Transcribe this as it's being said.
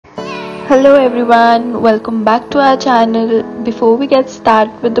Hello everyone, welcome back to our channel. Before we get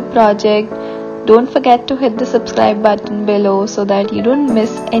started with the project, don't forget to hit the subscribe button below so that you don't miss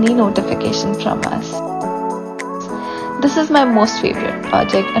any notification from us. This is my most favorite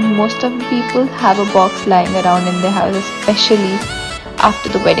project and most of the people have a box lying around in their house, especially after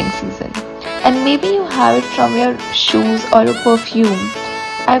the wedding season. And maybe you have it from your shoes or a perfume.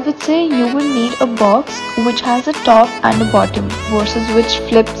 I would say you will need a box which has a top and a bottom versus which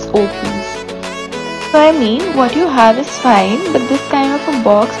flips opens. So I mean, what you have is fine, but this kind of a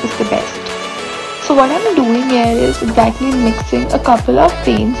box is the best. So what I'm doing here is exactly mixing a couple of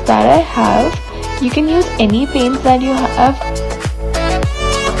paints that I have. You can use any paints that you have.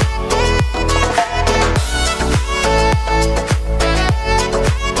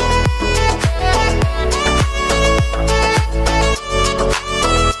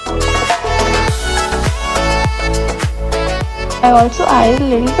 I also added a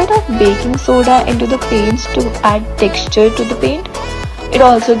little bit of baking soda into the paints to add texture to the paint. It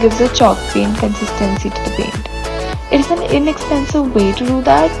also gives a chalk paint consistency to the paint. It is an inexpensive way to do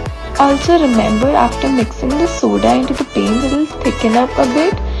that. Also remember, after mixing the soda into the paint, it will thicken up a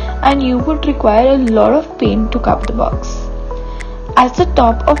bit and you would require a lot of paint to cover the box. As the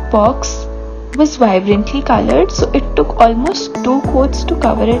top of box was vibrantly colored, so it took almost 2 coats to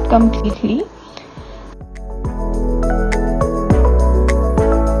cover it completely.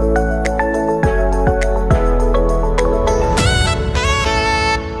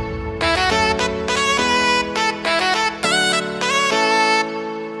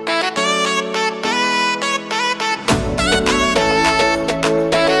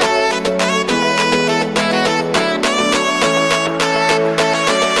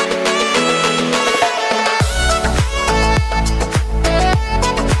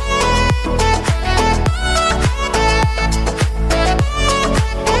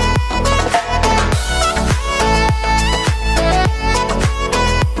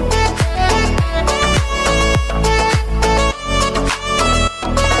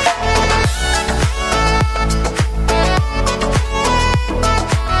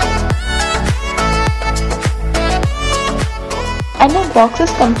 And the box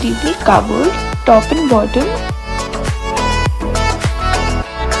is completely covered, top and bottom.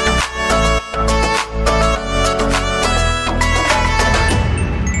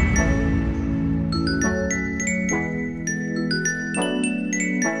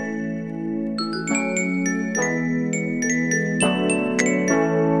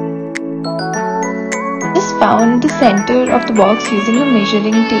 Just found the center of the box using a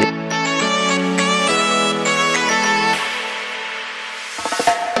measuring tape.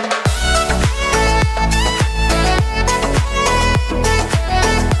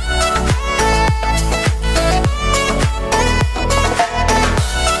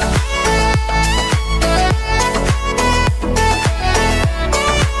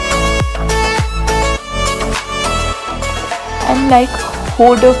 I'm like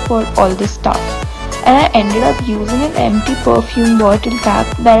hoarder for all this stuff, and I ended up using an empty perfume bottle cap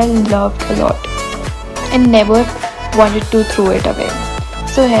that I loved a lot and never wanted to throw it away.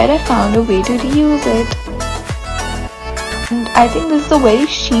 So here I found a way to reuse it, and I think this is a very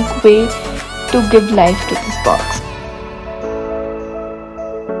chic way to give life to this box.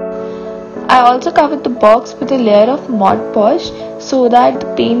 I also covered the box with a layer of Mod Podge so that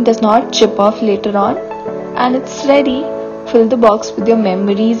the paint does not chip off later on, and it's ready. Fill the box with your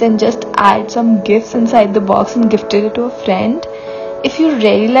memories and just add some gifts inside the box and gift it to a friend. If you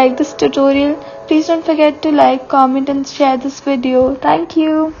really like this tutorial, please don't forget to like, comment and share this video. Thank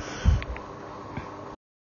you.